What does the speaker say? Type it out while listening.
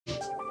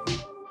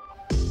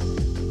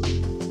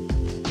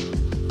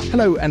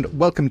Hello and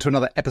welcome to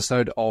another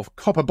episode of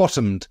Copper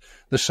Bottomed,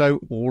 the show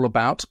all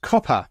about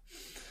copper.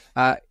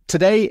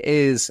 Today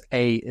is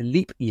a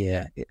leap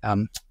year. It's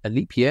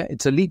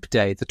a leap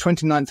day, the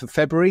 29th of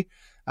February.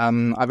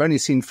 I've only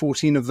seen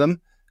 14 of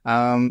them,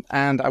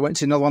 and I went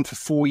to another one for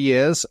 4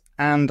 years,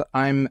 and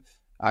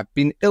I've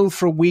been ill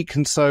for a week,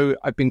 and so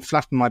I've been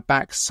flat on my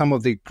back. Some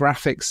of the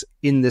graphics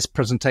in this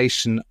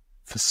presentation,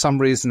 for some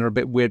reason, are a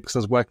bit weird because I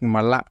was working on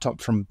my laptop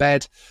from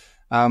bed.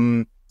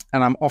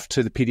 And I'm off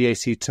to the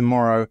PDAC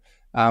tomorrow.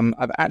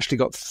 I've actually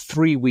got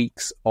 3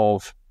 weeks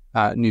of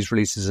news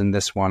releases in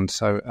this one,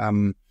 so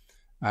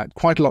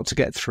quite a lot to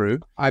get through.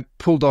 I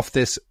pulled off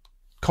this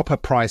copper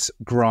price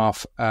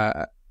graph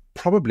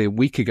probably a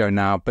week ago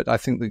now, but I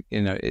think that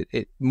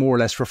it more or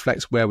less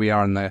reflects where we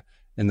are in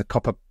the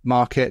copper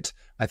market.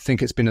 I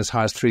think it's been as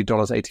high as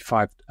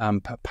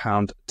 $3.85 per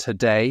pound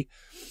today.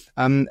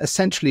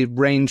 Essentially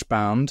range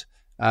bound,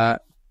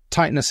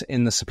 tightness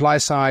in the supply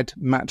side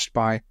matched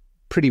by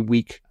pretty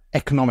weak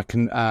economic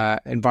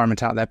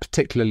environment out there,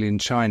 particularly in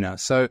China.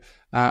 So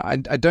I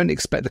don't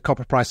expect the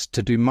copper price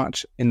to do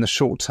much in the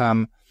short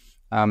term,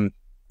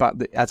 but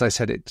as I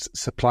said, it's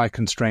supply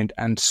constrained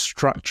and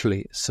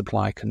structurally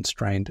supply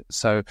constrained.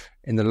 So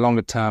in the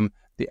longer term,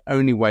 the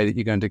only way that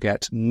you're going to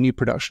get new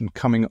production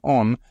coming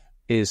on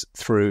is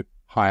through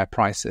higher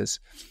prices.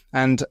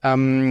 And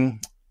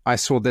I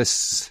saw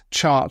this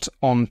chart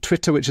on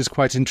Twitter, which is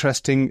quite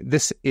interesting.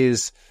 This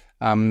is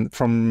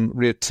from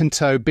Rio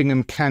Tinto.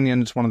 Bingham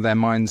Canyon is one of their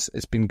mines.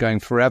 It's been going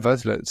forever,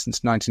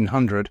 since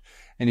 1900,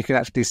 and you can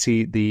actually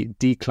see the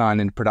decline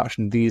in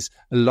production. A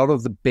lot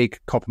of the big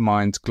copper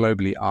mines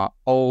globally are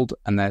old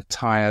and they're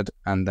tired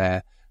and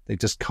they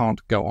just can't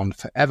go on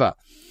forever.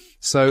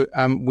 So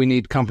we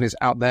need companies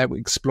out there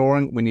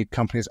exploring. We need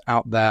companies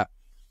out there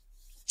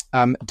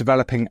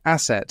developing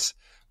assets.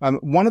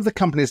 One of the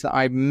companies that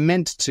I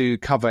meant to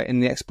cover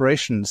in the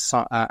exploration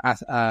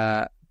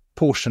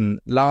portion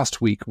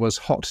last week was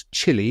Hot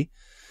Chili.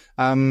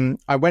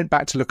 I went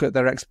back to look at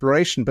their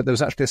exploration, but there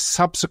was actually a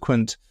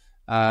subsequent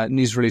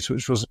news release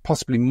which was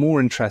possibly more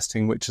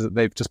interesting, which is that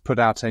they've just put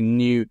out a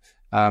new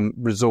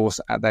resource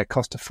at their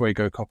Costa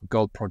Fuego copper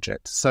gold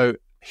project. So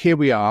here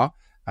we are.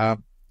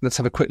 Let's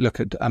have a quick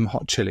look at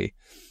Hot Chili.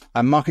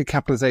 Market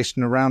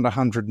capitalization around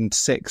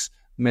 $106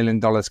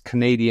 million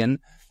Canadian.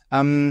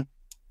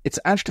 It's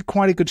actually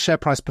quite a good share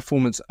price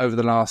performance over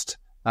the last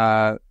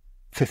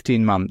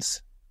 15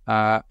 months.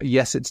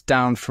 Yes, it's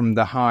down from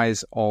the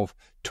highs of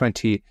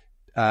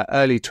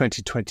early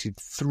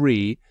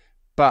 2023,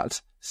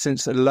 but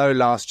since a low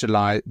last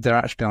July, they're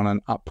actually on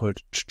an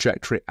upward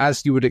trajectory,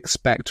 as you would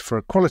expect for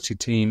a quality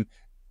team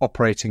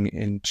operating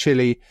in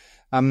Chile.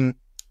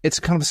 It's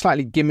kind of a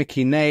slightly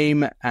gimmicky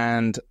name,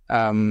 and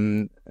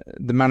the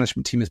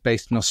management team is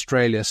based in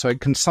Australia, so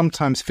it can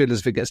sometimes feel as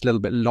if it gets a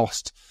little bit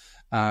lost,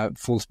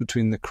 falls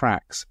between the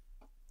cracks.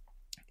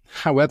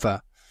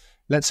 However,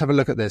 let's have a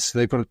look at this. So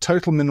they've got a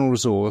total mineral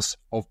resource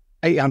of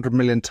 800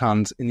 million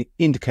tons in the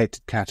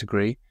indicated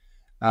category,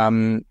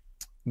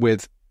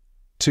 with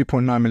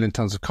 2.9 million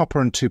tons of copper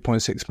and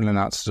 2.6 million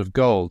ounces of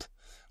gold,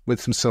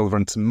 with some silver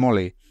and some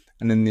moly.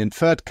 And in the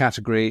inferred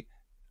category,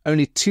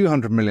 only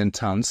 200 million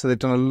tons. So they've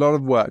done a lot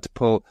of work to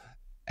pull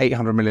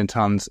 800 million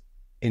tons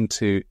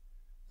into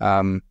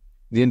the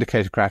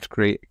indicated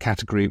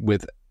category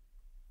with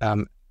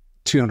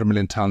 200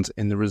 million tons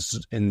in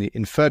the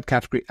inferred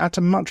category at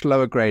a much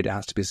lower grade, it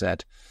has to be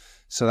said.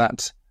 So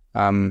that's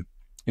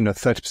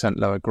 30%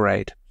 lower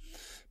grade.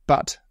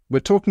 But we're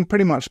talking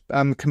pretty much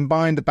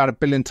combined about 1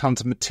 billion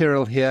tons of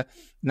material here.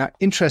 Now,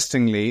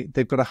 interestingly,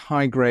 they've got a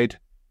high grade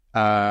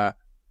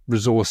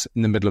resource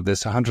in the middle of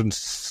this,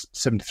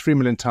 173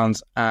 million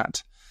tons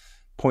at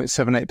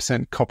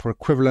 0.78% copper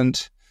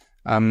equivalent.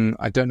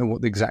 I don't know what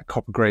the exact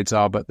copper grades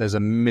are, but there's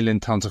 1 million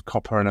tons of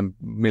copper and 1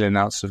 million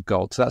ounces of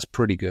gold. So that's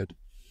pretty good.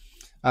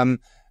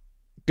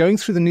 Going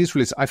through the news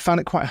release, I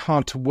found it quite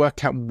hard to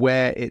work out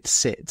where it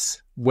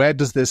sits. Where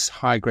does this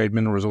high-grade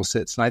mineral resource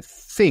sit? And I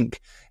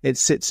think it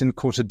sits in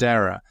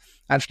Cortadera.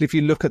 Actually, if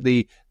you look at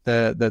the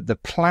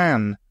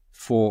plan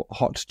for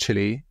Hot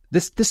Chili,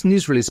 this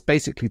news release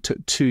basically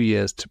took 2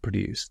 years to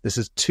produce. This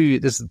is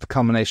the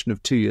culmination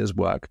of 2 years'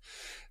 work.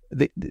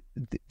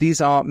 These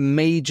are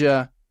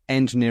major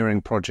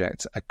engineering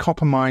projects. A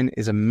copper mine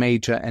is a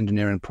major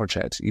engineering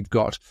project. You've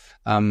got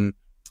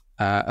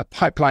a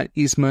pipeline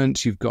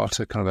easement, you've got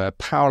a kind of a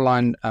power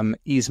line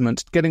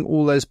easement. Getting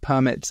all those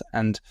permits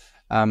and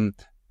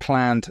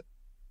planned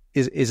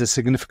is a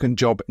significant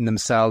job in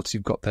themselves.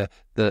 You've got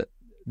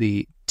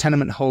the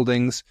tenement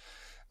holdings.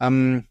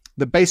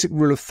 The basic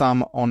rule of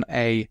thumb on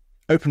a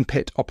open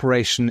pit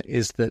operation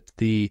is that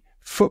the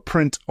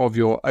footprint of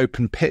your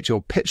open pit,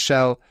 your pit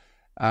shell,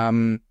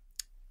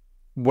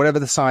 whatever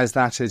the size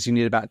that is, you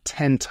need about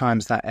 10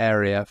 times that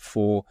area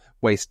for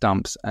waste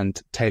dumps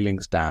and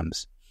tailings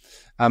dams.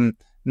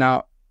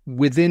 Now,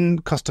 within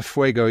Costa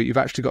Fuego, you've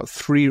actually got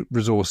 3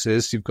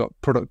 resources. You've got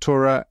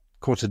Productora,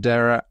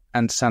 Cortadera,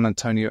 and San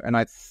Antonio. And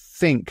I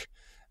think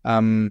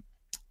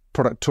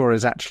Productora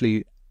is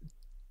actually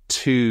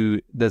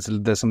 2. There's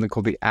something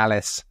called the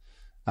Alice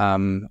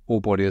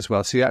ore body as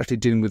well. So you're actually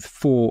dealing with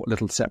 4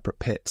 little separate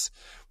pits.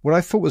 What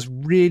I thought was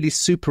really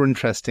super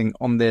interesting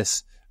on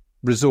this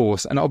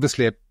resource, and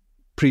obviously a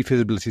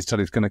pre-feasibility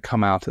study is going to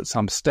come out at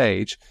some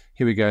stage.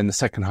 Here we go in the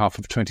second half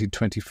of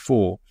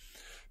 2024.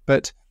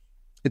 But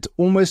it's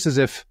almost as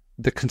if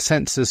the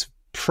consensus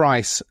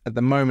price at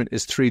the moment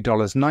is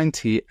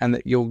 $3.90, and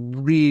that you're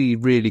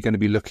really going to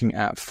be looking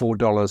at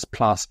 $4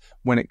 plus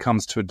when it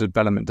comes to a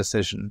development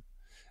decision.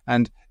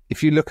 And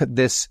if you look at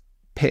this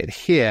pit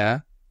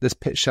here, this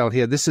pit shell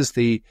here, this is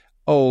the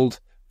old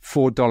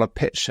 $4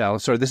 pit shell.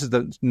 Sorry, this is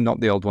not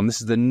the old one.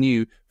 This is the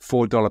new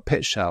 $4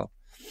 pit shell.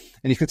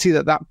 And you can see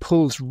that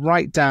pulls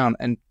right down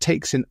and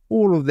takes in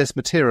all of this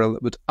material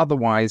that would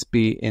otherwise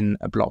be in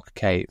a block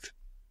cave.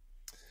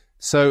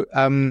 So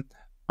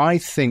I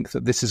think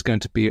that this is going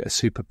to be a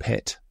super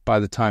pit by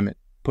the time it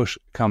push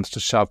comes to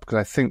shove, because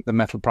I think the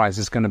metal price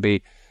is going to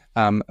be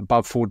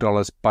above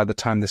 $4 by the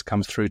time this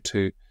comes through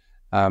to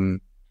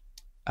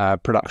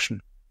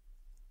production.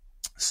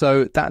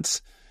 So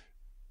that's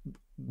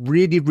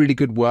really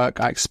good work.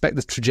 I expect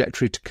the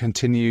trajectory to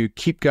continue.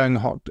 Keep going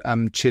hot,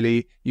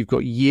 Chile. You've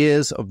got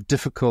years of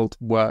difficult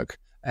work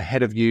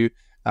ahead of you,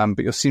 but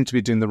you'll seem to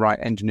be doing the right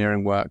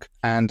engineering work,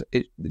 and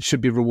it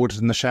should be rewarded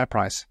in the share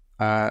price.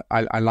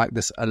 I like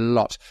this a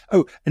lot.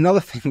 Oh, another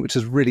thing which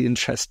is really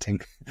interesting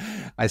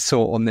I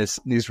saw on this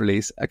news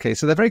release. Okay,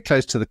 so they're very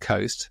close to the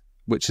coast,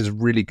 which is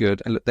really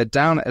good. And look, they're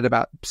down at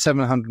about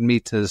 700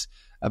 meters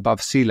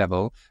above sea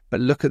level. But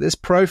look at this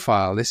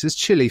profile. This is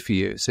Chile for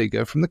you. So you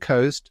go from the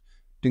coast,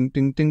 ding,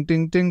 ding, ding,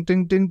 ding, ding,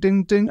 ding, ding,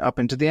 ding, ding, up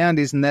into the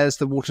Andes. And there's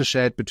the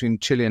watershed between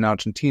Chile and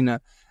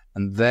Argentina.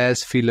 And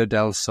there's Filo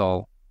del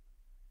Sol,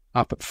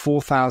 up at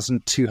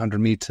 4,200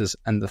 meters.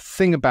 And the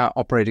thing about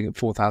operating at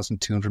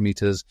 4,200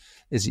 meters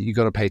is that you've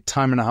got to pay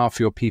time and a half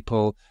for your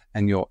people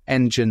and your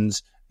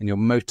engines and your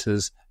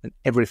motors, and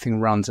everything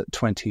runs at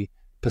 20%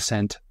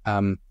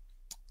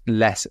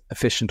 less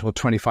efficient, or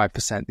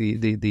 25%.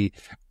 The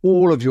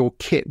all of your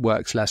kit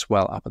works less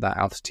well up at that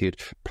altitude.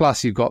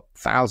 Plus, you've got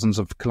thousands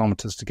of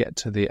kilometers to get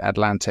to the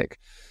Atlantic,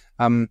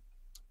 and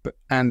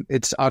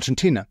it's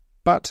Argentina.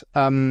 But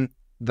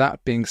that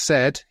being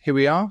said, here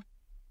we are.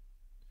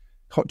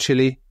 Hot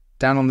Chile,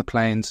 down on the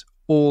plains,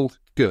 all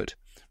good.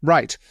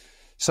 Right.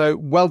 So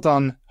well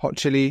done, Hot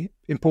Chile.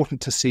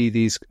 Important to see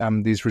these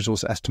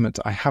resource estimates.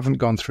 I haven't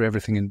gone through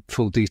everything in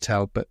full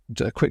detail, but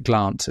a quick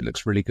glance, it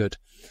looks really good.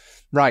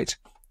 Right.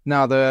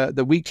 Now,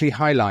 the weekly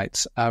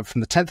highlights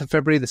from the 10th of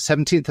February, the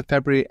 17th of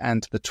February,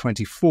 and the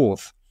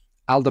 24th.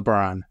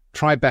 Aldebaran,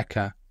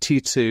 Tribeca,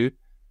 T2,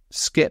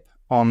 skip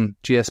on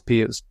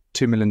GSP. It was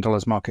 $2 million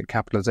market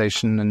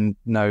capitalization and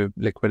no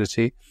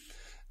liquidity,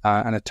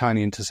 and a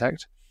tiny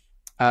intersect.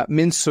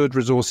 Minsud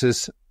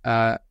Resources,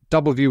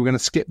 Double View, we're going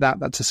to skip that.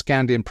 That's a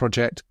Scandian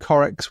project.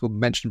 Crux, we'll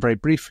mention very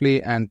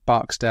briefly, and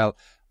Barksdale.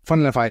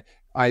 Funnily enough,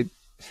 I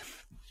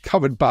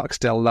covered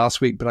Barksdale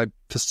last week, but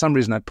for some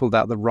reason I pulled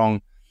out the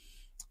wrong.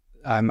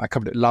 I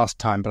covered it last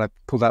time, but I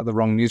pulled out the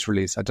wrong news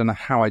release. I don't know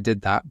how I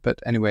did that, but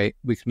anyway,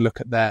 we can look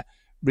at their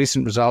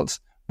recent results,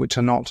 which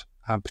are not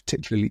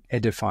particularly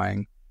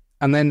edifying.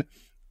 And then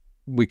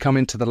we come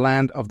into the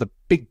land of the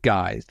big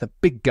guys, the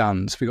big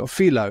guns. We've got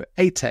Filo,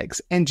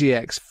 Atex,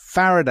 NGX,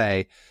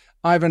 Faraday,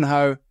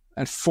 Ivanhoe,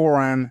 and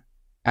Foran,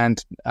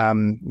 and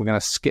we're going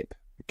to skip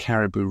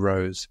Caribou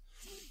Rose.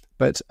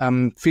 But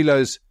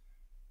Filo's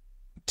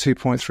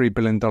 $2.3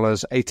 billion,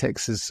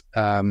 Atex is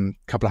a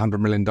couple of $100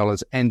 million,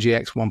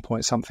 NGX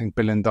 $1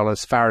 billion,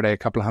 Faraday a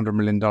couple of $100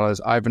 million,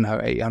 Ivanhoe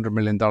 $800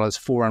 million,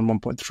 Foran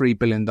 $1.3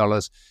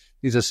 billion.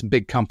 These are some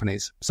big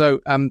companies.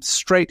 So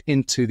straight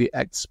into the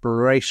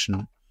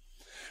exploration.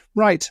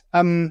 Right,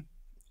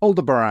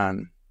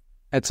 Aldebaran.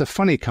 It's a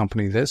funny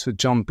company, this, with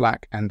John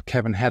Black and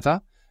Kevin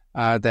Heather.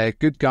 They're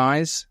good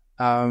guys.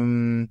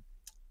 The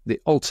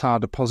Altar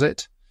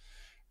deposit.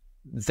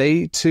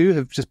 They too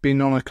have just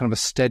been on a kind of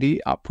a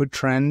steady upward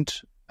trend.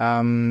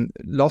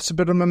 Lost a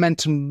bit of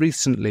momentum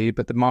recently,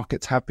 but the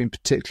markets have been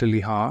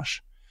particularly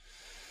harsh.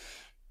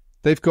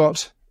 They've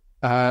got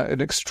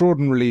an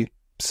extraordinarily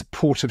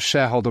supportive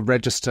shareholder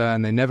register,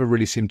 and they never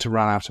really seem to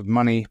run out of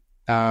money.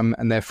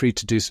 And they're free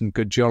to do some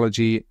good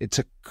geology. It's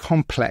a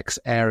complex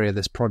area,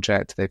 this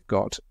project. They've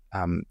got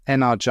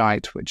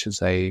enargite, which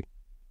is a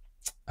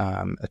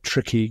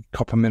tricky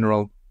copper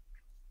mineral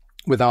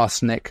with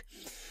arsenic.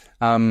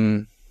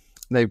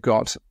 They've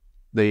got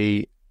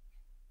the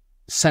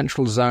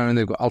central zone,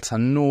 they've got Altar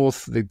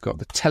North, they've got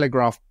the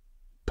Telegraph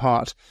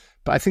part.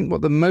 But I think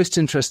what the most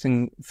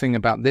interesting thing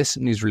about this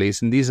news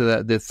release, and these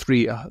are the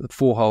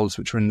 4 holes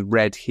which are in the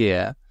red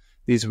here,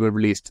 these were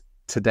released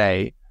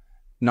today.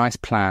 Nice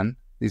plan.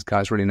 These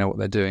guys really know what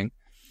they're doing.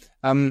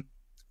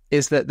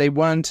 Is that they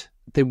weren't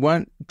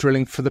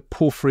drilling for the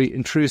porphyry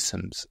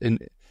intrusions.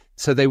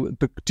 So they were,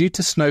 due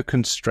to snow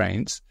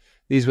constraints,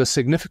 these were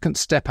significant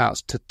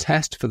step-outs to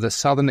test for the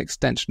southern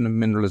extension of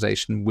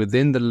mineralization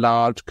within the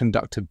large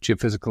conductive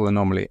geophysical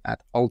anomaly at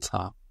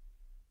Altar.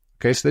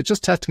 Okay, so they're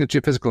just testing a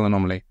geophysical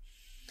anomaly.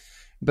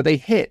 But they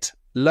hit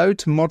low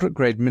to moderate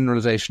grade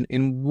mineralization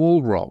in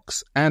wall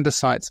rocks,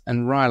 andesites,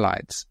 and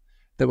rhyolites.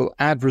 that will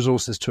add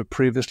resources to a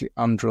previously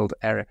undrilled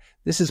area.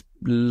 This is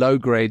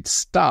low-grade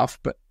stuff,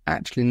 but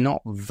actually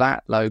not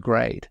that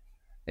low-grade.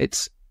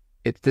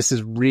 This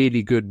is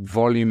really good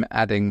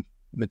volume-adding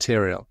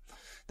material.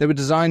 They were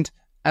designed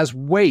as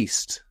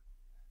waste.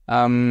 They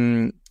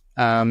were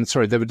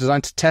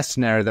designed to test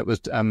an area that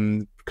was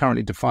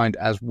currently defined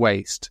as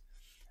waste.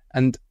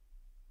 And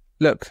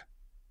look,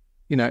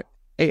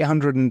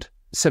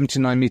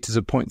 879 meters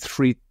of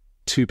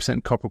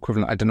 0.32% copper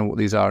equivalent. I don't know what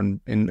these are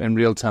in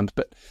real terms,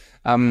 but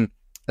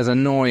as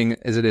annoying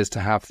as it is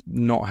to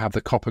not have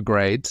the copper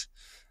grades,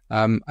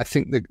 I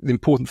think the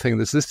important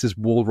thing is this is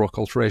wall rock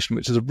alteration,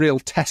 which is a real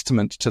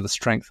testament to the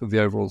strength of the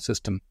overall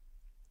system.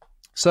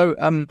 So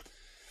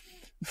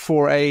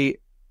for a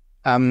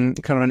kind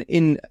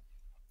of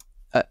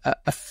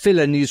a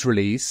filler news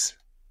release,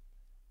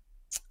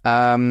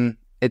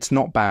 it's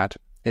not bad.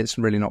 It's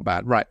really not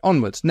bad. Right,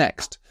 onwards.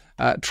 Next,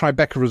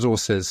 Tribeca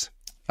Resources.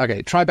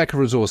 Okay, Tribeca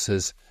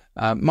Resources.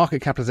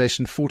 Market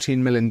capitalization, $14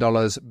 million.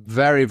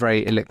 Very,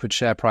 very illiquid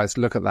share price.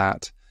 Look at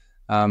that.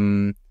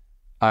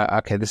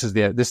 Okay, this is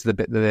the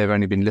bit that they've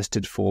only been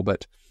listed for.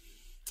 But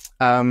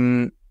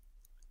Paul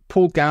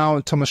Gao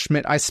and Thomas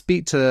Schmidt. I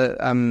speak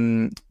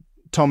to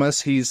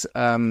Thomas. He's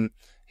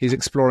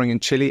exploring in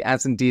Chile,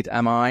 as indeed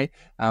am I.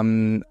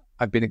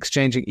 I've been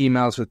exchanging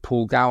emails with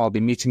Paul Gao. I'll be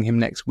meeting him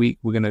next week.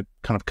 We're going to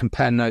kind of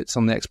compare notes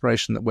on the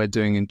exploration that we're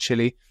doing in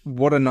Chile.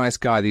 What a nice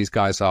guy these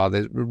guys are.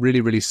 They're really,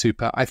 really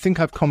super. I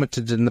think I've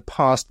commented in the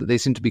past that they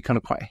seem to be kind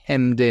of quite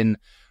hemmed in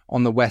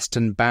on the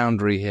western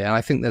boundary here. And I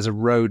think there's a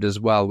road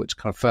as well, which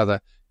kind of further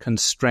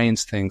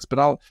constrains things. But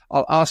I'll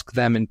ask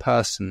them in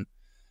person.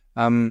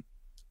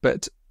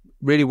 But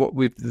really what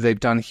they've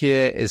done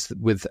here is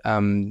with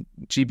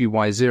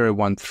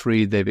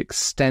GBY013, they've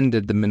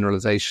extended the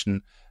mineralization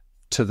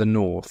to the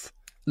north.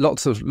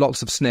 Lots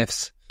of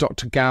sniffs.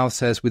 Dr. Gao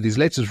says, with these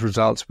latest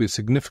results, we've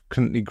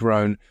significantly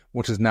grown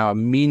what is now a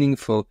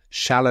meaningful,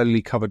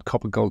 shallowly covered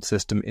copper-gold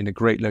system in a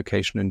great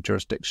location and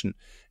jurisdiction,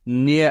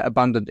 near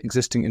abundant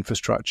existing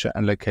infrastructure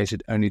and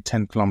located only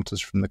 10 kilometers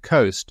from the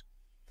coast.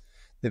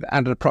 They've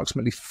added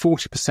approximately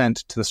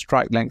 40% to the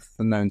strike length of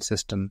the known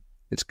system.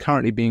 It's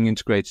currently being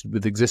integrated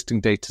with existing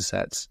data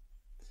sets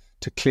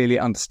to clearly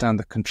understand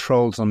the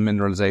controls on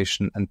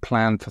mineralization and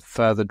plan for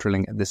further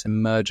drilling at this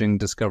emerging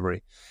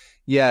discovery.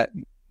 Yeah,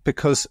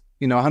 because,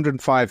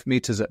 105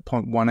 meters at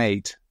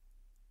 0.18,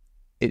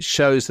 it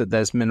shows that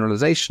there's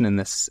mineralization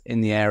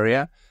in the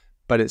area,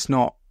 but it's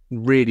not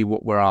really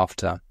what we're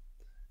after.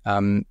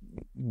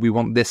 We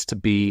want this to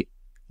be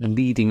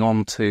leading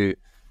on to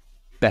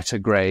better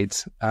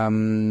grades.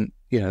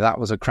 That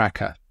was a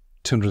cracker.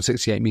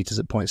 268 meters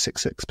at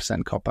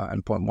 0.66% copper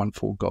and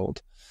 0.14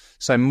 gold.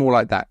 So more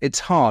like that. It's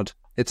hard,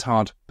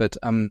 but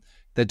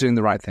they're doing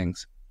the right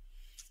things.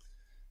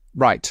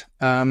 Right.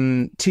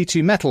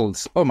 T2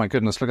 Metals. Oh my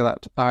goodness, look at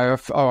that. I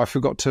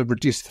forgot to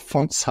reduce the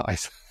font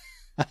size.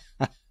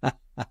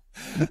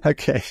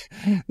 Okay.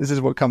 This is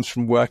what comes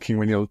from working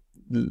when you're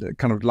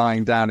kind of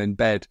lying down in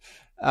bed.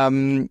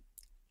 T2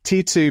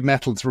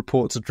 Metals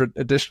reports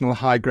additional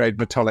high-grade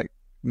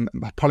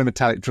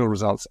polymetallic drill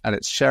results at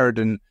its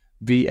Sheridan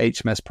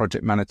VHMS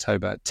project,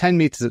 Manitoba. 10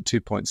 meters at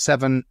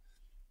 2.7.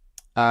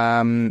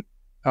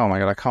 Oh my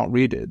God, I can't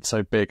read it. It's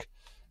so big.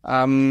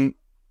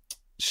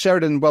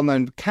 Sheridan,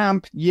 well-known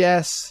camp.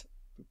 Yes.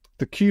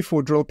 The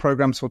Q4 drill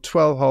programs for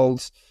 12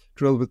 holes,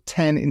 drilled with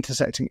 10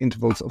 intersecting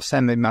intervals of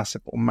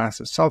semi-massive or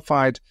massive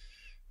sulfide.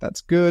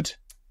 That's good.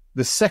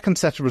 The second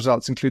set of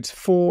results includes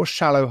 4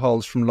 shallow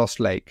holes from Lost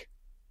Lake.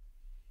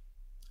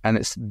 And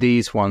it's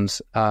these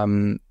ones.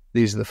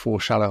 These are the 4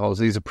 shallow holes.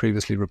 These are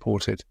previously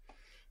reported.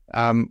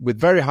 With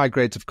very high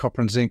grades of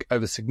copper and zinc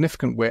over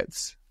significant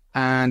widths.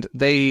 And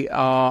they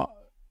are...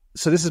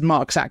 So this is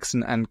Mark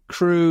Saxon and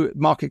crew.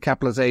 Market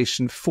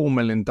capitalization, $4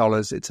 million.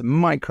 It's a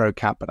micro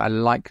cap, but I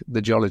like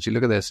the geology.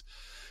 Look at this.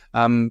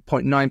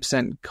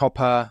 0.9%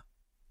 copper,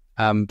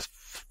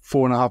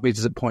 4.5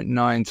 meters at 0.9,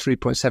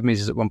 3.7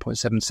 meters at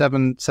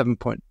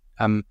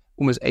 1.77,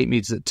 almost 8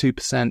 meters at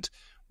 2%.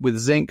 With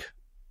zinc,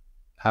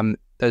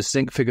 those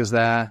zinc figures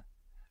there,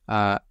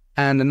 and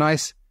a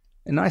nice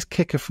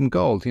kicker from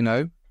gold.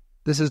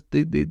 These are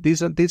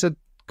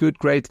good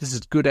grades. This is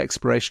good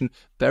exploration.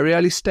 Very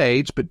early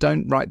stage, but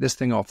don't write this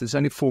thing off. It's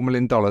only $4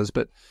 million.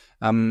 But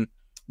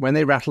when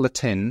they rattle a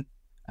tin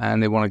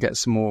and they want to get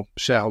some more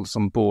shareholders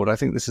on board, I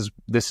think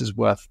this is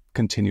worth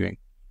continuing.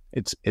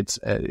 It's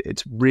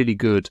really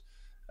good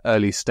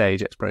early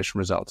stage exploration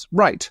results.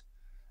 Right.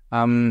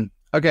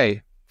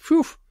 Okay.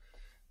 Phew.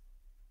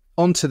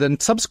 On to the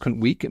subsequent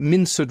week,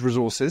 Minsud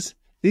Resources.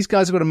 These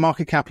guys have got a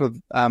market capital of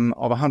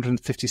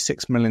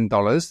 $156 million.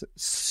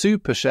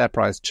 Super share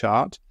price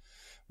chart.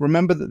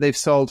 Remember that they've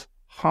sold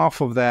half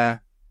of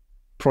their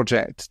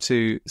project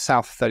to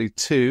South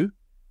 32.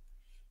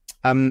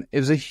 It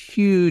was a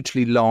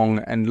hugely long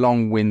and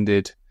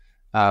long-winded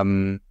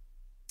news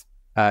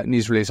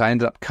release. I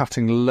ended up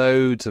cutting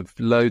loads of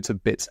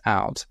bits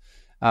out.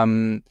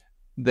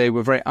 They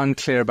were very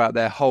unclear about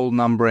their hole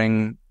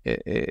numbering.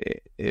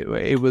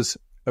 It was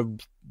a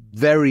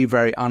very,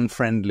 very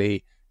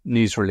unfriendly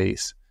news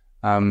release.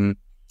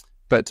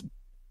 But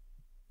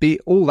be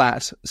all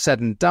that said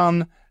and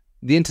done,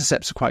 the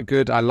intercepts are quite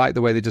good. I like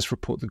the way they just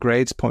report the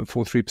grades,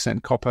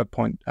 0.43% copper,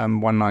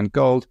 0.19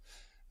 gold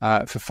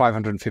for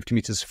 550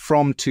 meters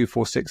from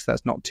 246.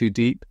 That's not too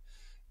deep.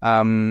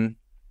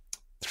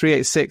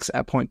 386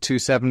 at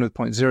 0.27 with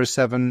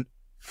 0.07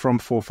 from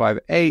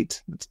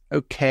 458. That's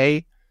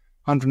okay.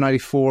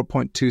 194,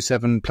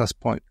 0.27 plus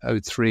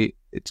 0.03.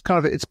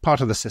 It's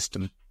part of the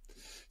system.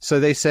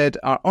 So they said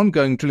our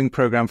ongoing drilling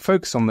program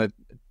focused on the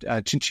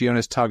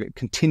Chinchillones target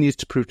continues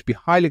to prove to be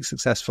highly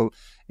successful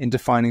in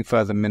defining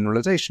further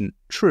mineralization.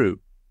 True.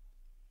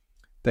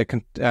 They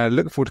can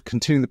look forward to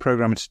continuing the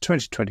program into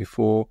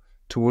 2024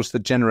 towards the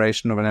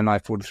generation of an NI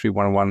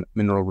 43101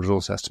 mineral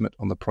resource estimate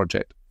on the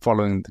project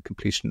following the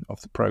completion of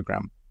the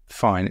program.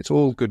 Fine. It's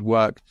all good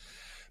work.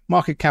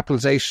 Market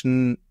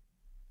capitalization,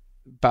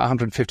 about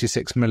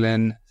 156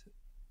 million.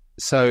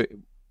 So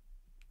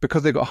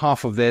because they've got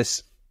half of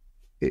this,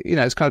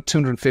 it's kind of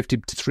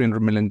 $250 to $300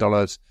 million.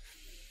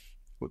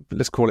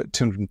 Let's call it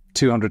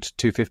 200 to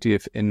 250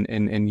 if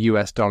in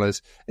US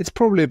dollars. It's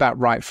probably about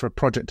right for a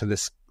project of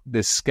this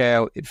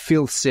scale. It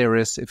feels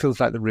serious. It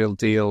feels like the real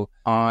deal.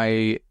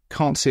 I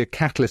can't see a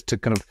catalyst to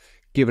kind of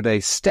give it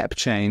a step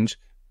change,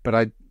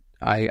 but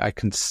I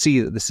can see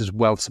that this is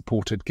well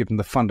supported given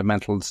the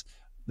fundamentals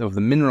of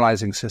the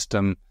mineralizing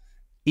system,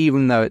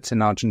 even though it's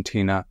in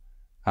Argentina,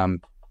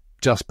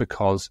 just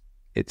because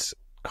it's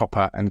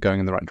copper and going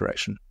in the right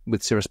direction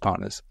with serious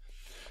partners.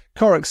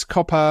 Crux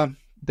copper,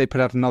 they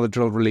put out another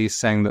drill release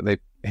saying that they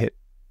hit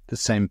the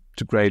same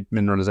grade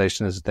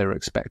mineralization as they were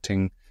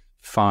expecting.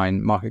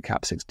 Fine. Market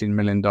cap $16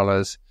 million.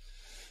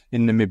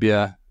 In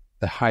Namibia,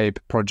 the Hybe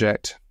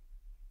project.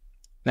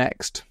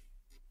 Next.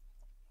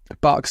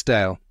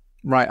 Barksdale.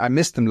 Right, I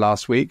missed them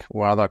last week,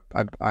 or rather,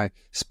 I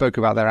spoke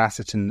about their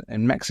asset in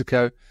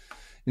Mexico.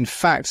 In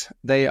fact,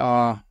 they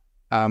are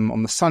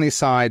on the sunny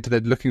side. They're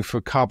looking for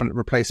carbonate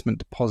replacement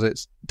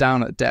deposits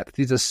down at depth.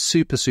 These are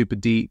super, super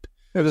deep.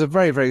 It was a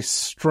very, very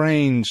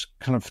strange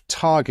kind of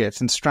target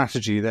and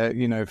strategy that,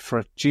 for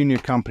a junior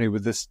company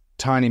with this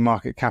tiny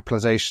market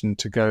capitalization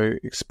to go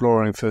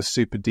exploring for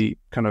super deep,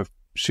 kind of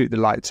shoot the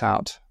lights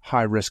out,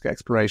 high risk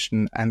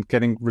exploration and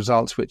getting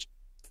results which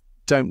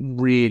don't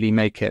really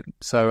make it.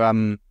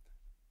 So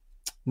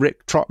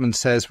Rick Trotman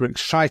says, we're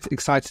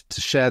excited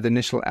to share the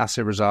initial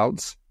assay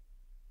results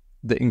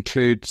that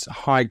includes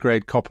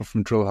high-grade copper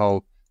from drill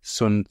hole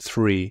Sun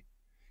 3.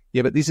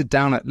 Yeah, but these are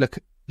down at, look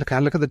at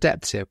the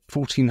depths here,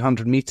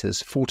 1,400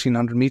 meters,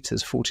 1,400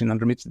 meters,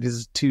 1,400 meters. This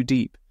is too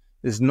deep.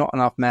 There's not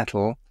enough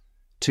metal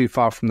too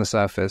far from the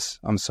surface.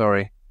 I'm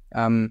sorry.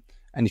 And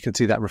you can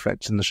see that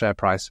reflected in the share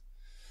price.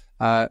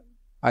 I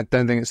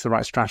don't think it's the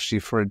right strategy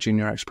for a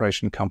junior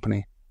exploration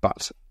company,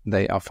 but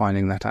they are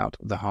finding that out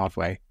the hard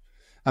way.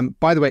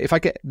 By the way, if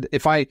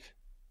I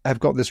have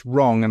got this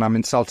wrong and I'm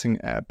insulting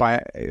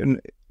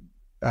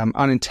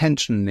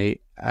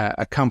unintentionally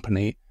a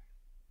company,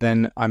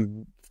 then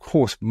I'm of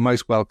course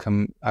most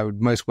welcome. I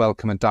would most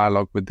welcome a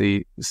dialogue with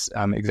the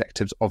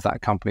executives of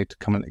that company to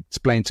come and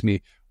explain to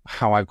me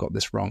how I've got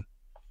this wrong.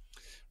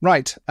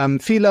 Right,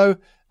 Philo.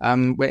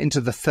 We're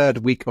into the third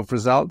week of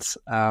results.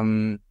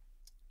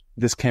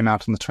 This came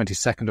out on the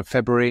 22nd of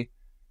February.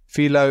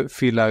 Philo.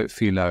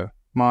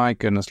 My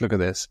goodness, look at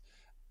this.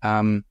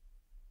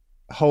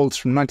 Holds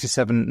from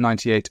 97,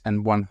 98,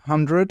 and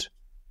 100.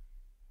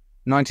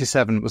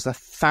 97 was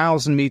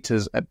 1,000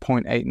 meters at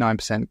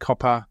 0.89%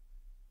 copper.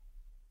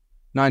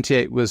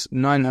 98 was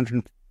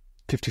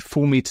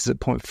 954 meters at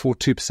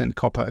 0.42%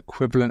 copper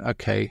equivalent.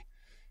 Okay.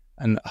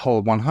 And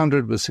hole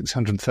 100 was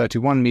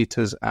 631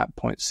 meters at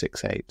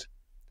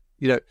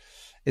 0.68.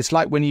 It's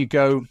like when you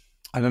go,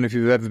 I don't know if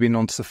you've ever been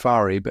on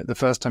safari, but the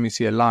first time you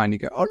see a lion, you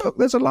go, oh, look,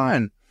 there's a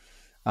lion.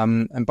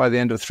 And by the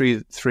end of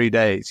three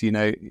days,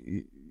 you're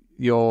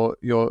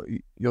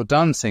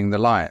done seeing the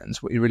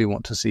lions. What you really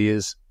want to see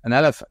is an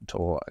elephant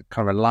or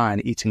kind of a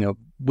lion eating a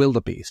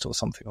wildebeest or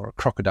something, or a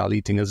crocodile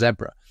eating a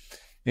zebra.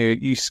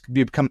 You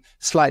become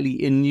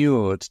slightly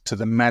inured to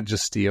the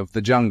majesty of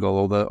the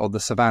jungle or the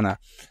savannah.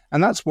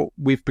 And that's what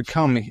we've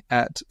become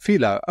at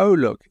Philo. Oh,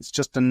 look, it's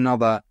just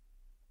another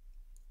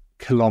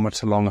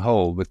kilometer-long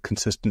hole with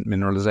consistent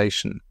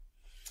mineralization.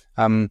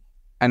 And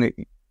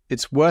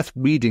it's worth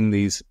reading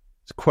these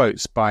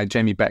quotes by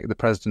Jamie Beck, the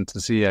president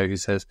and CEO, who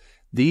says,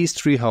 these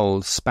three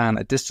holes span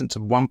a distance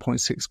of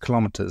 1.6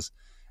 kilometers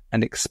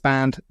and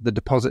expand the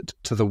deposit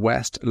to the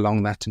west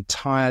along that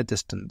entire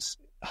distance.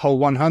 Hole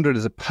 100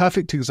 is a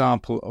perfect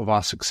example of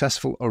our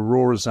successful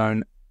Aurora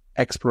Zone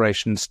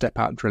exploration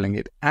step-out drilling.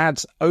 It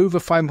adds over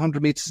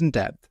 500 meters in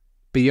depth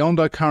beyond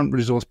our current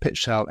resource pit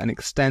shell and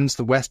extends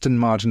the western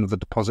margin of the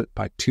deposit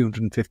by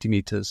 250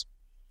 meters.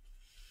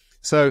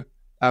 So,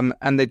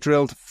 and they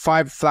drilled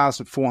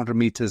 5,400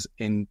 meters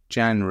in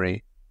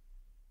January.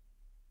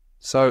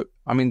 So,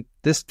 I mean,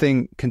 this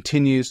thing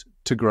continues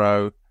to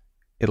grow.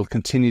 It'll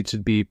continue to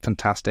be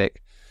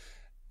fantastic.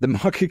 The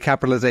market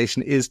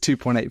capitalization is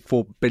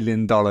 $2.84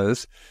 billion.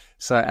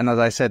 So, and as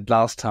I said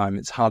last time,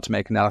 it's hard to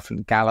make an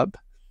elephant gallop.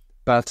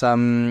 But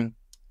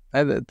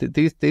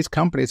these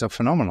companies are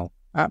phenomenal,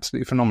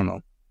 absolutely phenomenal.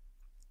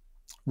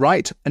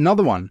 Right,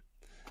 another one.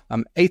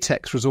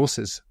 ATEX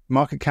Resources,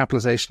 market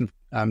capitalization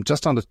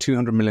just under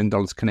 $200 million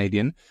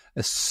Canadian,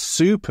 a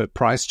super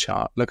price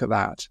chart. Look at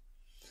that.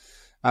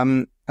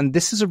 And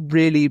this is a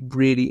really,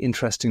 really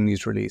interesting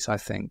news release, I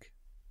think.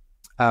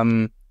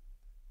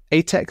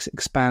 ATEX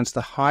expands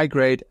the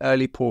high-grade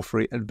early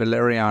porphyry at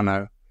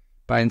Valeriano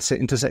by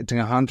intersecting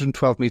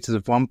 112 meters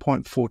of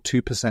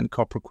 1.42%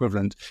 copper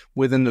equivalent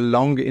within a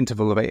longer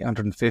interval of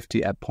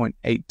 850 at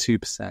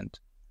 0.82%.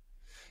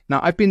 Now,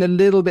 I've been a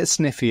little bit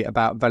sniffy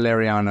about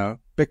Valeriano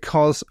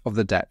because of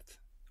the depth.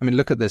 I mean,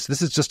 look at this.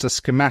 This is just a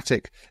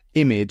schematic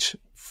image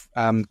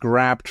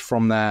grabbed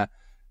from their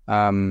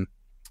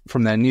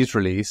news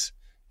release.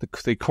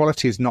 The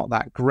quality is not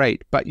that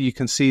great, but you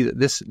can see that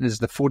this is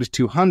the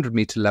 4,200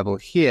 meter level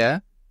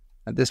here,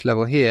 at this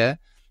level here,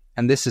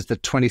 and this is the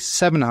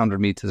 2,700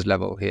 meters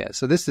level here.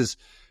 So this is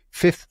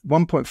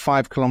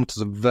 1.5 kilometers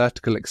of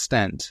vertical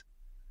extent,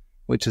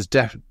 which is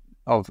difference.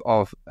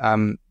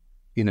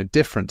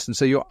 And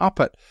so you're up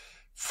at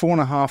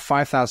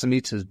 5,000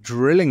 meters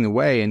drilling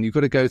away, and you've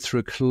got to go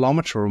through a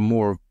kilometer or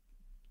more of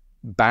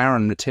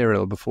barren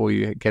material before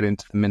you get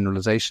into the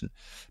mineralization.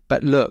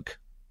 But look,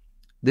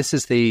 this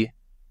is the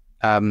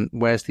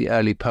where's the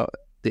early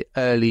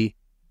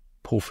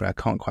porphyry? I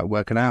can't quite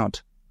work it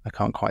out. I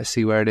can't quite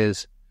see where it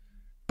is.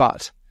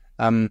 But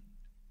in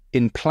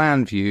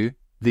plan view,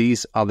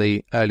 these are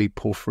the early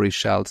porphyry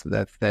shells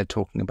that they're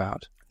talking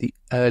about. The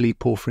early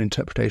porphyry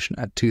interpretation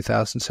at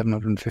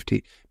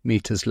 2,750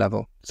 meters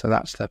level. So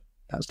that's the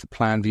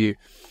plan view.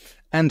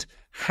 And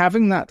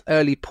having that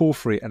early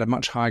porphyry at a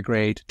much higher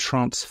grade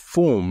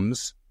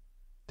transforms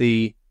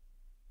the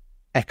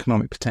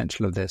economic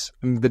potential of this.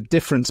 I mean, the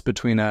difference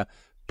between a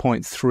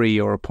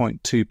 0.3 or a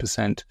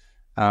 0.2%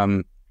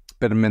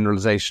 bit of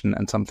mineralization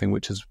and something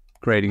which is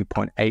grading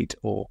 0.8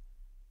 or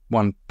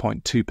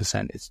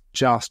 1.2% is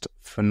just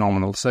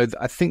phenomenal. So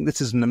I think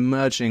this is an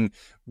emerging,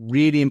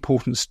 really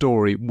important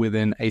story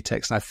within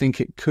ATEX, and I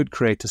think it could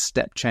create a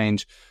step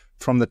change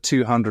from the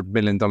 $200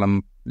 million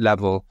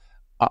level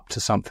up to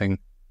something,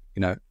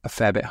 a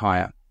fair bit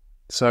higher.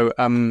 So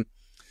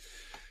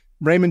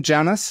Raymond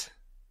Janus,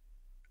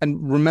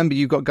 and remember,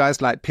 you've got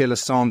guys like Pierre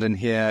Lassonde in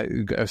here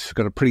who've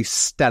got a pretty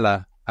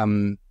stellar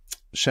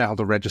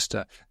shareholder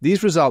register.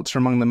 These results are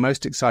among the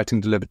most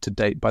exciting delivered to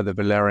date by the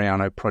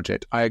Valeriano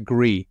project. I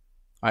agree.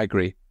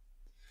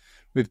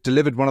 We've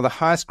delivered one of the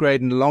highest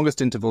grade and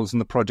longest intervals in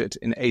the project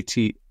in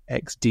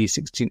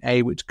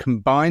ATX-D16A, which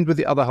combined with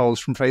the other holes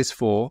from Phase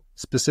 4,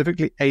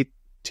 specifically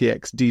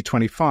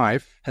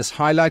ATX-D25, has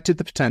highlighted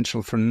the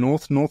potential for a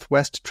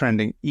north-northwest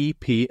trending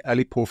EP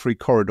early porphyry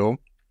corridor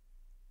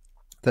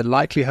that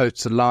likely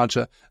hosts a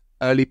larger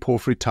early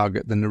porphyry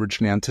target than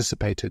originally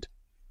anticipated.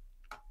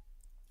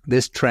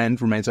 This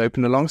trend remains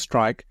open along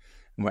strike,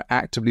 and we're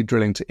actively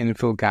drilling to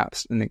infill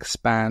gaps and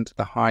expand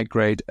the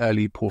high-grade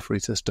early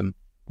porphyry system.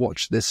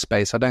 Watch this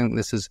space. I don't think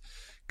this is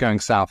going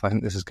south. I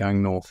think this is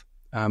going north.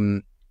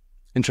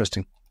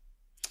 Interesting.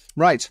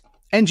 Right.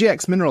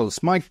 NGX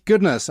Minerals. My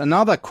goodness,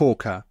 another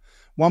corker.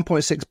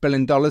 $1.6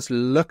 billion.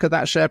 Look at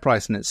that share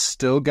price, and it's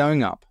still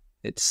going up.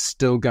 It's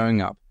still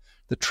going up.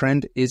 The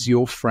trend is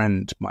your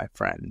friend, my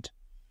friend.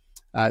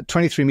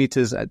 23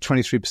 meters at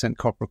 23%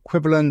 copper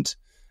equivalent.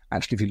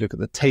 Actually, if you look at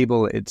the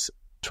table, it's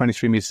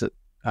 23 meters at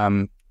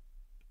 11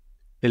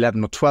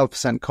 or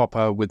 12%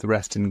 copper, with the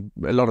rest a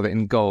lot of it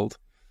in gold.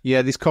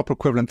 Yeah, these copper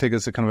equivalent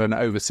figures are kind of an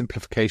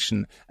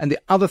oversimplification. And the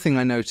other thing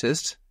I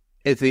noticed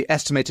is the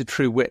estimated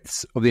true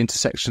widths of the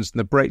intersections and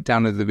the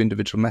breakdown of the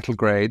individual metal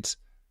grades.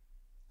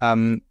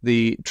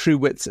 The true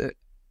widths,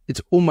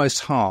 it's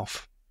almost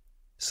half.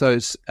 So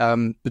it's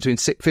between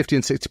 50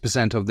 and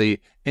 60% of the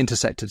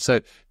intersected.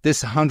 So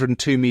this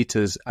 102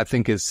 meters, I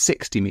think, is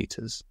 60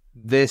 meters.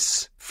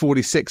 This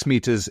 46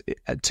 meters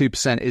at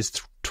 2% is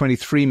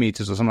 23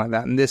 meters or something like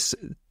that. And this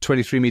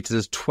 23 meters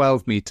is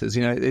 12 meters.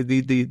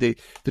 The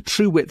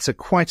true widths are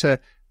quite a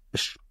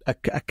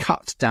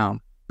cut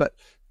down. But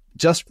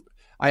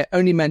I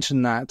only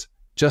mention that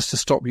just to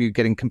stop you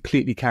getting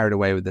completely carried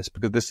away with this,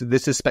 because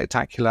this is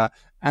spectacular,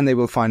 and they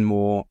will find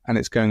more, and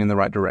it's going in the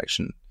right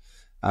direction.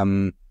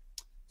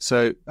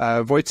 So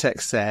Wojtek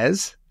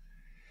says,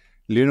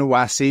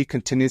 Lunahuasi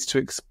continues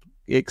to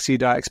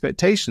exceed our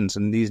expectations,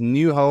 and these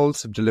new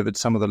holes have delivered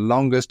some of the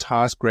longest,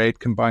 highest grade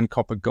combined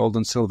copper, gold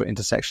and silver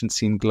intersections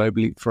seen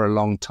globally for a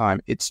long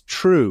time. It's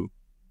true.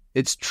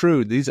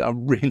 These are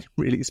really,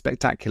 really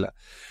spectacular.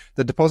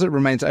 The deposit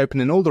remains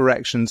open in all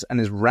directions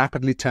and is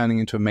rapidly turning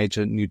into a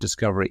major new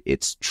discovery.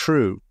 It's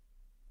true.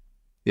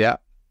 Yeah,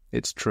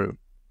 it's true.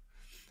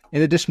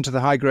 In addition to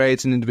the high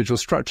grades and individual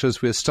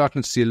structures, we are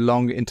starting to see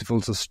long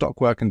intervals of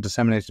stockwork and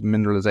disseminated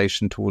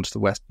mineralization towards the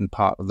western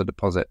part of the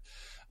deposit.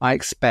 I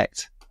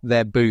expect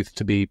their booth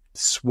to be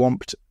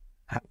swamped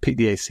at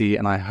PDAC,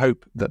 and I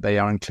hope that they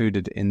are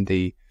included in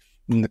the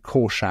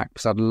core shack,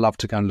 because I'd love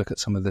to go and look at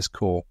some of this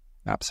core.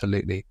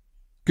 Absolutely.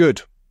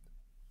 Good.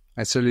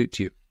 I salute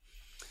you.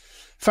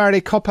 Faraday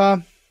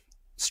Copper,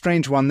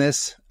 strange one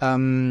this.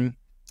 Kind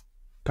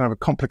of a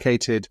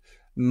complicated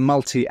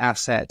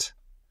multi-asset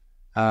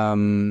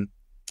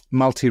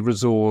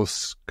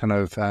multi-resource kind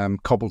of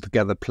cobbled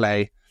together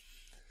play.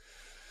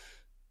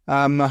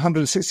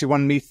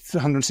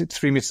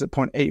 163 meters at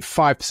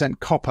 0.85%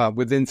 copper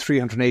within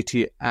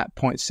 380 at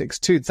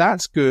 0.62.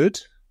 That's good.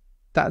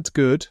 That's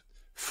good.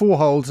 4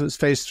 holes. It's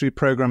phase 3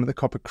 program at the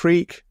Copper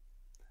Creek.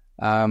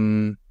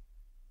 Paul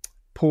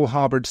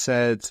Harbord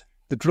said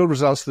the drill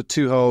results of the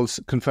 2 holes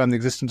confirm the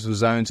existence of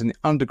zones in the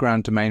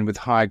underground domain with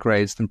higher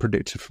grades than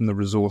predicted from the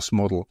resource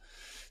model.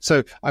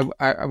 So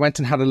I went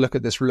and had a look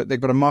at this. They've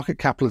got a market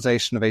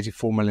capitalization of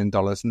 $84 million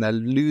and they're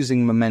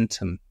losing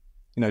momentum.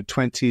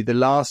 The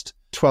last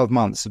 12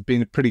 months have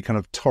been a pretty kind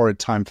of torrid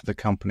time for the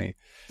company.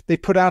 They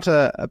put out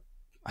I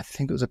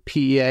think it was a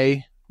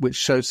PEA, which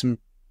showed some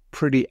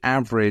pretty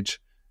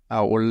average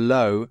or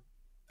low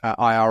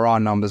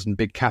IRR numbers and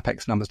big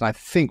CapEx numbers. And I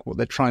think what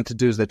they're trying to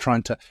do is they're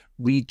trying to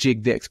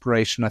rejig the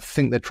exploration. I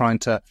think they're trying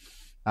to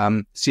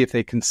see if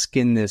they can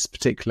skin this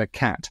particular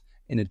cat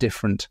in a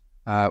different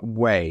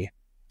way.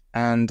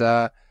 And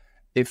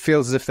it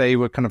feels as if they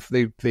were kind of,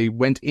 they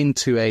went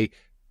into a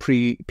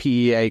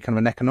pre-PEA kind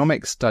of an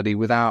economic study in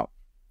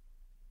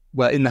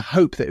the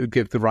hope that it would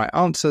give the right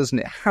answers, and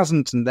it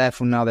hasn't, and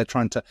therefore now they're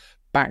trying to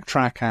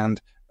backtrack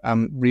and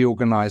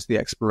reorganize the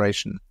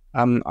exploration.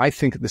 I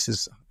think this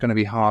is going to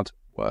be hard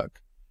work.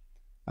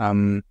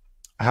 I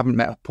haven't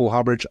met Paul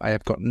Harbridge. I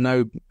have got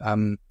no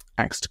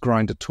axe to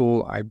grind at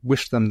all. I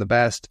wish them the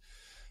best,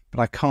 but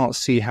I can't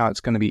see how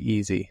it's going to be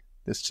easy.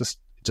 It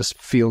just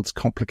feels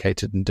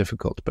complicated and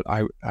difficult, but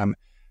I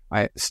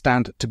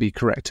stand to be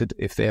corrected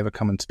if they ever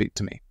come and speak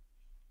to me.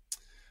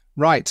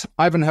 Right,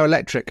 Ivanhoe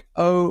Electric.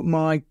 Oh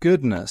my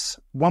goodness.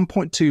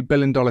 $1.2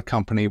 billion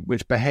company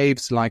which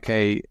behaves like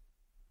a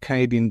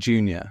Canadian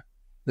junior.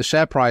 The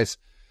share price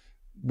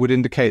would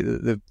indicate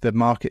that the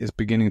market is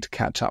beginning to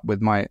catch up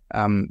with my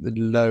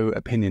low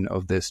opinion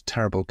of this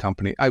terrible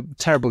company.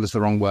 Terrible is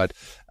the wrong word.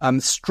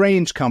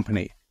 Strange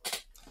company.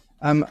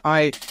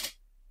 I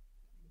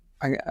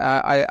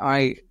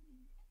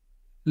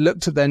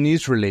looked at their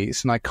news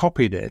release and I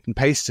copied it and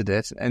pasted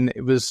it, and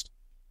it was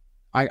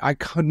I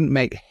couldn't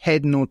make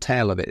head nor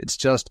tail of it. It's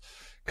just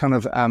kind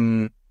of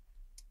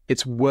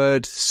it's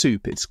word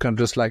soup. It's kind of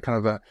just like kind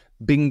of a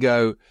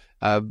bingo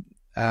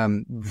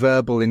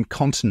verbal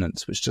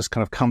incontinence, which just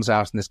kind of comes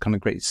out in this kind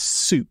of great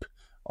soup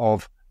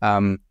of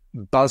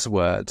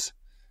buzzwords.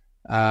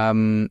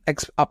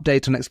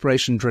 Update on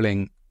exploration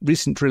drilling.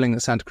 Recent drilling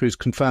at Santa Cruz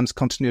confirms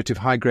continuity of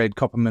high-grade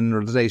copper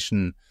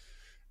mineralization.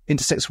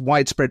 Intersects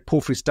widespread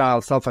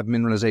porphyry-style sulfide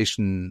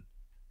mineralization.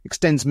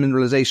 Extends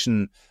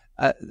mineralization.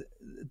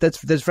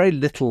 There's very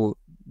little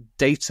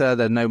data.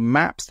 There are no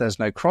maps. There's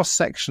no cross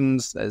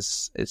sections. There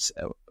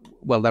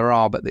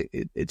are, but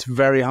it's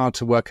very hard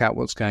to work out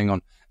what's going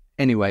on.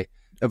 Anyway,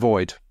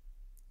 avoid.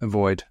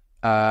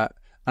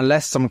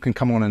 Unless someone can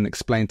come on and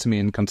explain to me,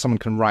 and someone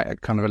can write a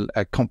kind of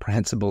a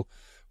comprehensive,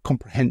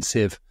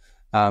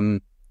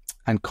 and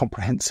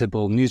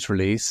comprehensible news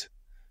release.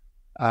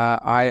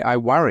 I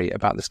worry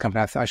about this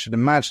company. I should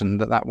imagine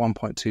that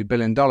 $1.2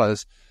 billion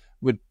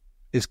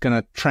is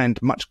going to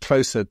trend much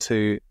closer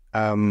to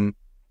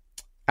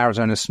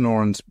Arizona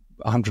Sonoran's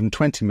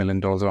 $120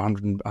 million or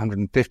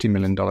 $150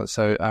 million.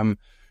 So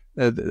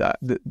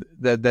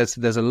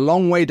there's a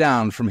long way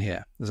down from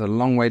here.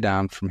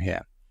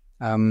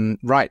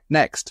 Right,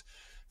 next.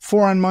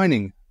 Foran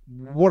Mining.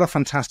 What a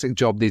fantastic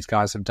job these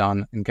guys have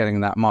done in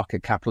getting that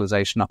market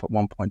capitalization up at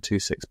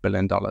 $1.26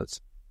 billion.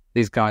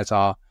 These guys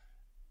are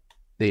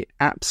the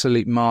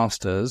absolute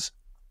masters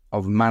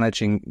of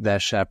managing their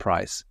share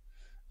price.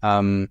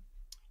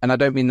 And I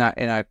don't mean that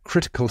in a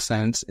critical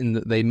sense, in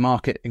that they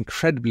market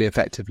incredibly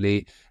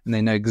effectively and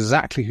they know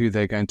exactly who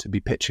they're going to be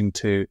pitching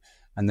to,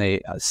 and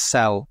they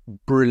sell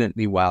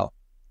brilliantly well.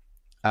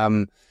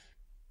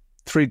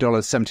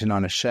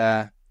 $3.79 a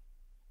share.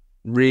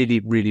 Really,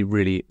 really,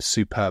 really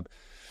superb.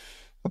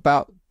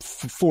 About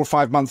 4 or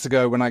 5 months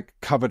ago, when I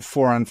covered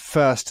Foran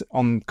first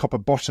on Copper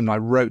Bottom, I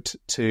wrote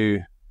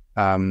to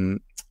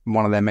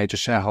one of their major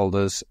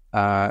shareholders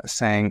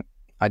saying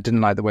I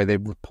didn't like the way they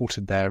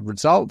reported their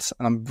results,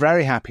 and I'm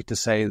very happy to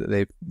say that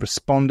they've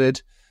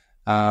responded,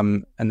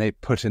 and they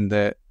put in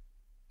the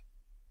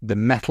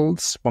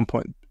metals: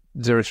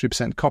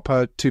 1.03%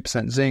 copper,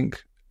 2% zinc, a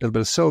little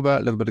bit of silver, a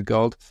little bit of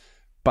gold,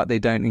 but they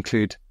don't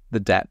include the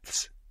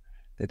depths.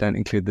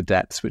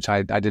 Which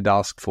I did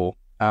ask for.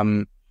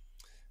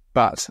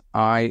 But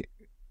I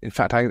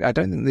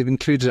don't think they've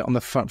included it on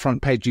the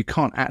front page. You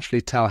can't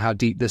actually tell how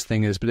deep this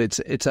thing is, but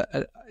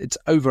it's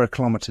over 1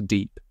 kilometer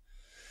deep.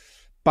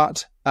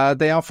 But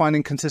they are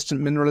finding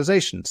consistent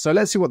mineralization. So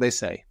let's see what they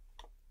say.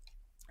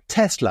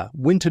 Tesla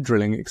winter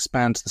drilling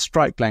expands the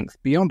strike length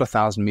beyond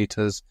 1,000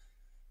 meters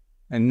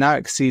and now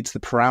exceeds the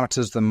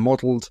parameters of the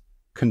modeled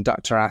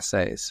conductor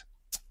assays.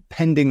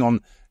 Pending on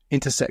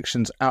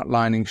intersections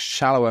outlining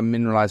shallower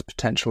mineralized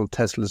potential,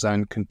 Tesla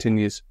zone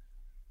continues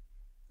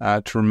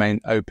to remain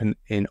open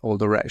in all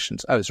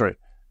directions.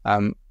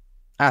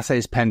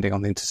 Assays pending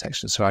on the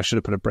intersection. So I should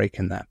have put a break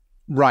in there.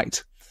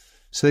 Right.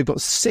 So they've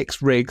got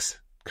 6 rigs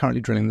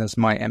currently drilling. There's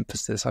my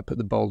emphasis. I put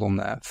the bold on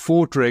there.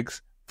 4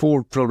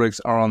 drill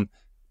rigs are on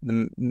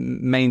the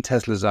main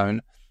Tesla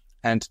zone,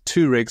 and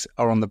 2 rigs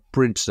are on the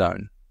bridge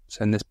zone.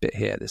 So in this bit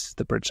here, this is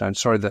the bridge zone.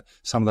 Sorry,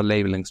 some of the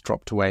labeling's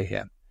dropped away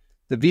here.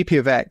 The VP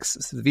of X,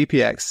 so the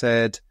VPX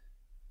said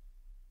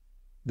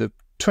the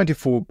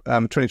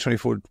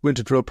 2024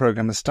 winter drill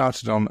program has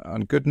started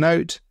on good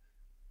note.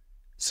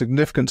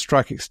 Significant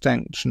strike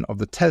extension of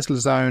the Tesla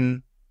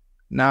zone,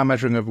 now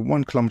measuring over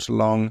 1 kilometer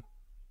long.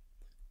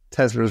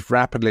 Tesla is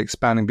rapidly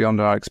expanding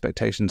beyond our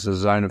expectations as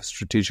a zone of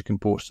strategic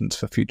importance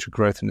for future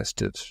growth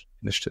initiatives.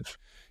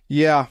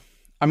 Yeah,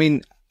 I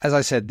mean, as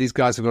I said, these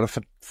guys have got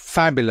a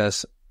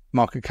fabulous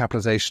market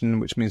capitalization,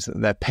 which means that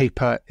their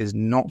paper is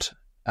not,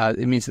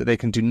 it means that they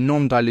can do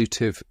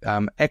non-dilutive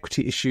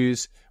equity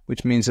issues,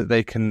 which means that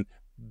they can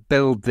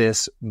build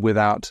this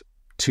without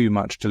too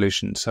much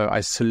dilution. So I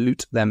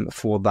salute them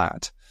for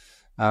that.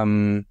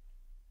 And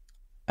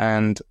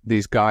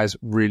these guys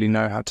really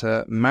know how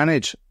to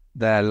manage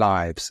their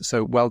lives.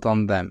 So well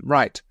done them.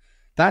 Right.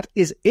 That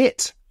is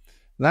it.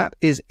 That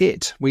is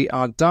it. We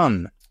are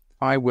done.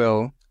 I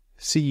will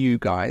see you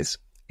guys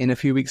in a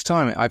few weeks'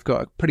 time. I've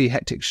got a pretty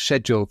hectic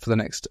schedule for the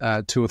next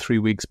 2 or 3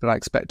 weeks, but I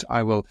expect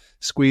I will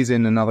squeeze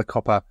in another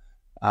copper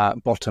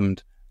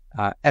bottomed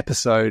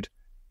episode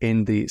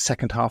in the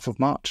second half of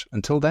March.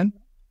 Until then,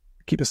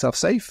 keep yourself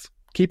safe,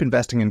 keep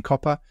investing in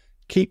copper,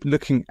 keep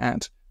looking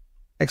at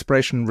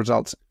exploration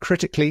results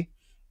critically,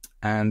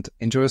 and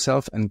enjoy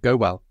yourself and go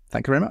well.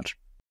 Thank you very much.